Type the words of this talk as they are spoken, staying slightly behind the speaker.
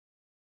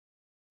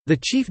The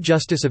Chief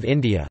Justice of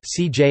India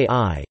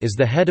 (CJI) is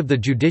the head of the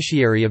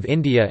judiciary of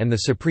India and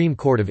the Supreme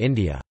Court of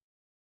India.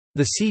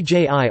 The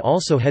CJI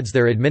also heads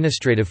their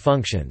administrative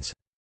functions.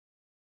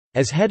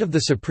 As head of the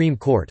Supreme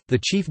Court, the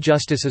Chief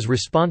Justice is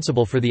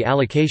responsible for the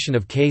allocation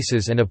of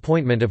cases and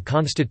appointment of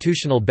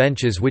constitutional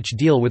benches which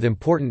deal with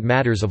important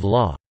matters of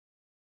law.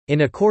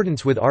 In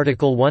accordance with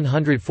Article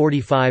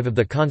 145 of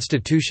the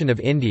Constitution of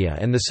India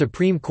and the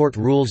Supreme Court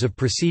Rules of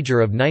Procedure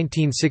of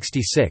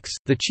 1966,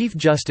 the Chief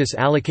Justice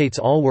allocates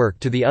all work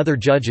to the other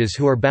judges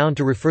who are bound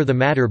to refer the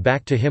matter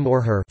back to him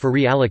or her for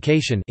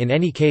reallocation in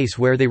any case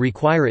where they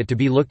require it to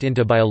be looked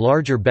into by a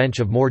larger bench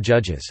of more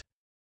judges.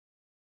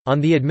 On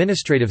the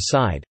administrative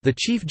side, the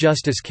Chief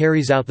Justice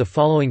carries out the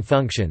following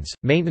functions: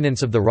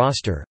 maintenance of the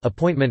roster,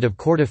 appointment of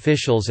court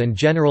officials, and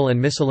general and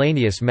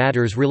miscellaneous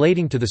matters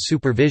relating to the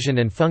supervision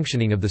and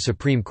functioning of the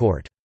Supreme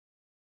Court.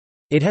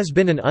 It has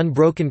been an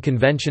unbroken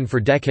convention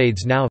for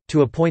decades now,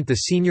 to appoint the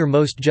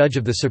senior-most judge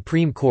of the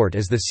Supreme Court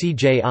as the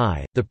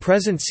CJI. The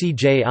present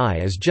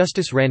CJI is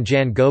Justice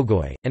Ranjan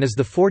Gogoi, and is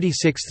the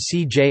 46th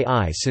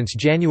CJI since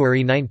January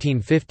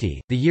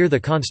 1950, the year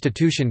the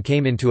Constitution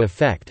came into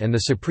effect and the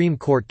Supreme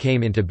Court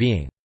came into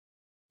being.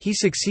 He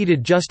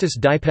succeeded Justice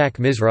Dipak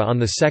Misra on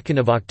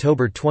 2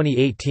 October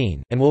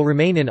 2018, and will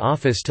remain in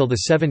office till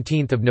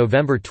 17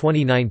 November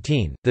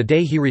 2019, the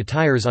day he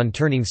retires on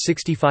turning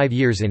 65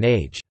 years in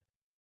age.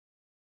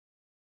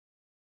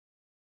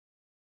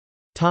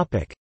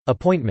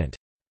 Appointment.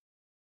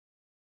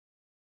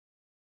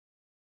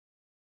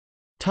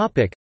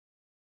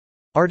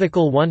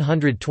 Article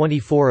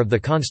 124 of the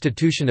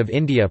Constitution of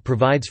India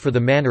provides for the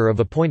manner of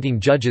appointing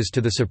judges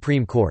to the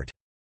Supreme Court.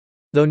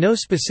 Though no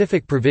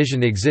specific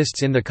provision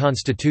exists in the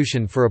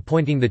Constitution for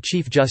appointing the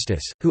Chief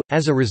Justice, who,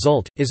 as a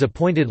result, is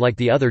appointed like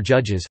the other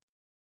judges.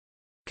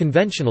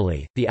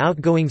 Conventionally, the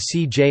outgoing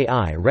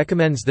CJI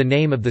recommends the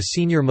name of the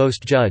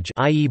senior-most judge,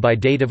 i.e. by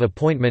date of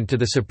appointment to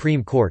the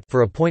Supreme Court,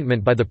 for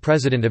appointment by the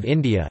President of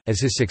India, as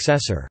his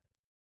successor.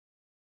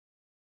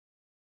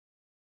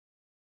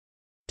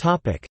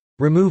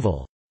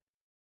 Removal.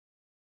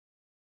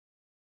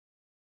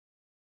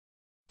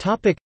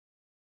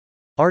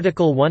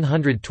 Article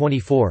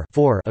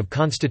 124 of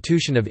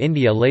Constitution of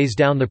India lays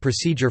down the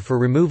procedure for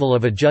removal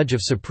of a judge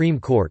of Supreme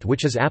Court,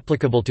 which is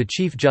applicable to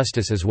Chief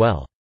Justice as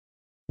well.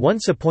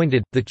 Once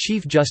appointed, the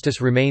Chief Justice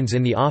remains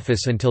in the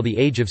office until the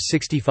age of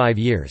 65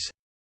 years.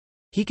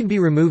 He can be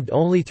removed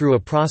only through a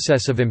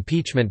process of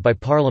impeachment by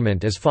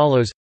Parliament as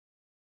follows.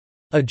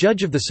 A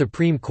judge of the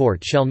Supreme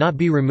Court shall not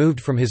be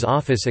removed from his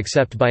office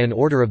except by an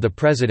order of the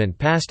President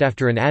passed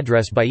after an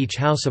address by each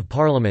House of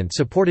Parliament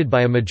supported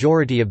by a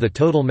majority of the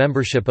total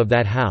membership of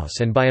that House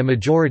and by a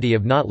majority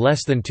of not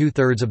less than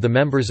 2/3 of the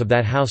members of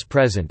that House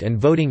present,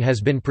 and voting has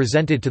been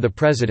presented to the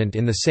President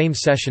in the same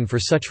session for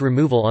such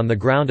removal on the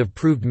ground of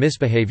proved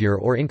misbehaviour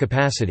or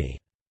incapacity.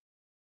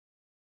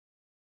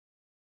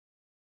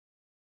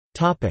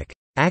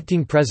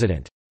 Acting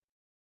President.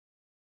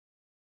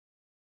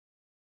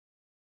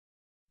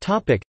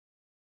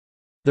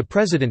 The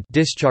President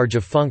Discharge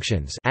of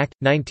Functions Act,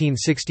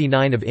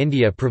 1969 of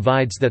India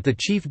provides that the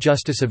Chief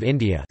Justice of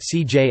India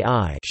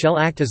 (CJI) shall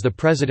act as the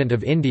President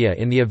of India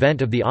in the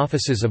event of the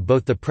offices of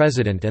both the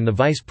President and the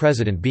Vice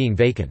President being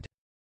vacant.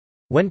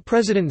 When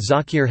President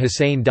Zakir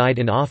Hussain died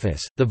in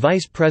office, the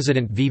Vice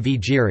President V.V.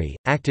 Giri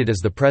acted as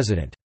the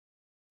President.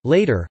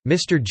 Later,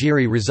 Mr.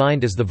 Giri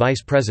resigned as the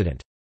Vice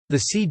President.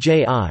 The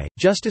CJI,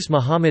 Justice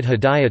Muhammad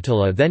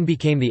Hidayatullah, then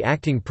became the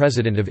acting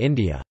President of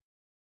India.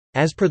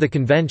 As per the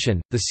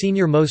convention, the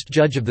senior-most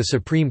judge of the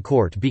Supreme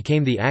Court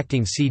became the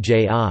acting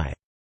CJI.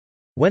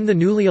 When the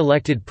newly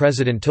elected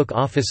president took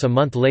office a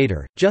month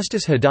later,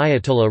 Justice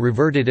Hidayatullah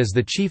reverted as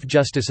the Chief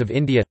Justice of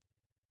India.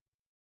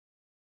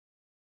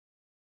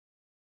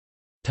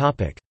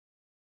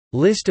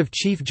 List of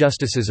Chief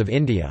Justices of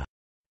India.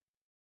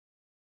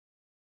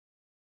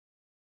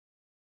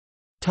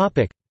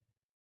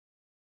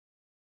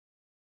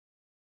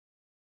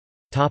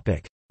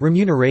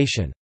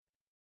 Remuneration.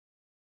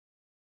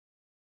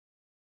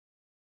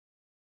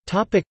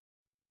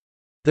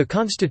 The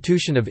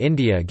Constitution of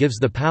India gives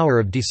the power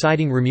of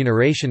deciding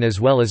remuneration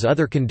as well as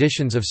other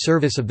conditions of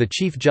service of the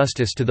Chief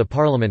Justice to the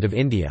Parliament of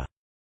India.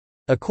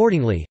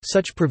 Accordingly,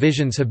 such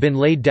provisions have been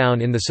laid down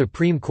in the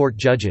Supreme Court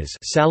Judges'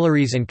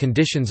 Salaries and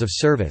Conditions of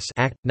Service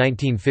Act,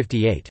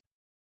 1958.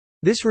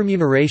 This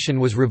remuneration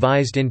was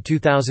revised in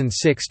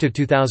 2006 to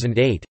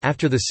 2008,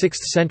 after the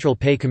 6th Central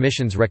Pay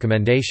Commission's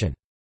recommendation.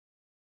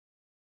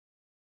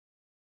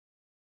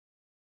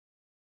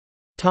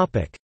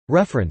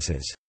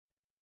 References.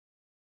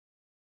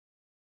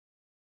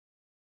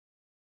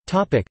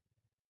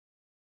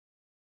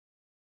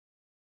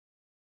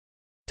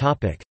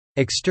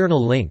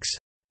 External links.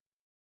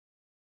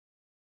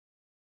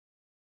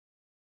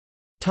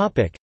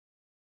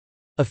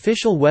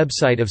 Official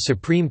website of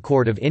Supreme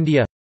Court of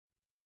India.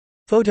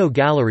 Photo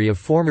gallery of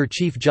former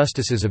Chief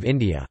Justices of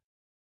India.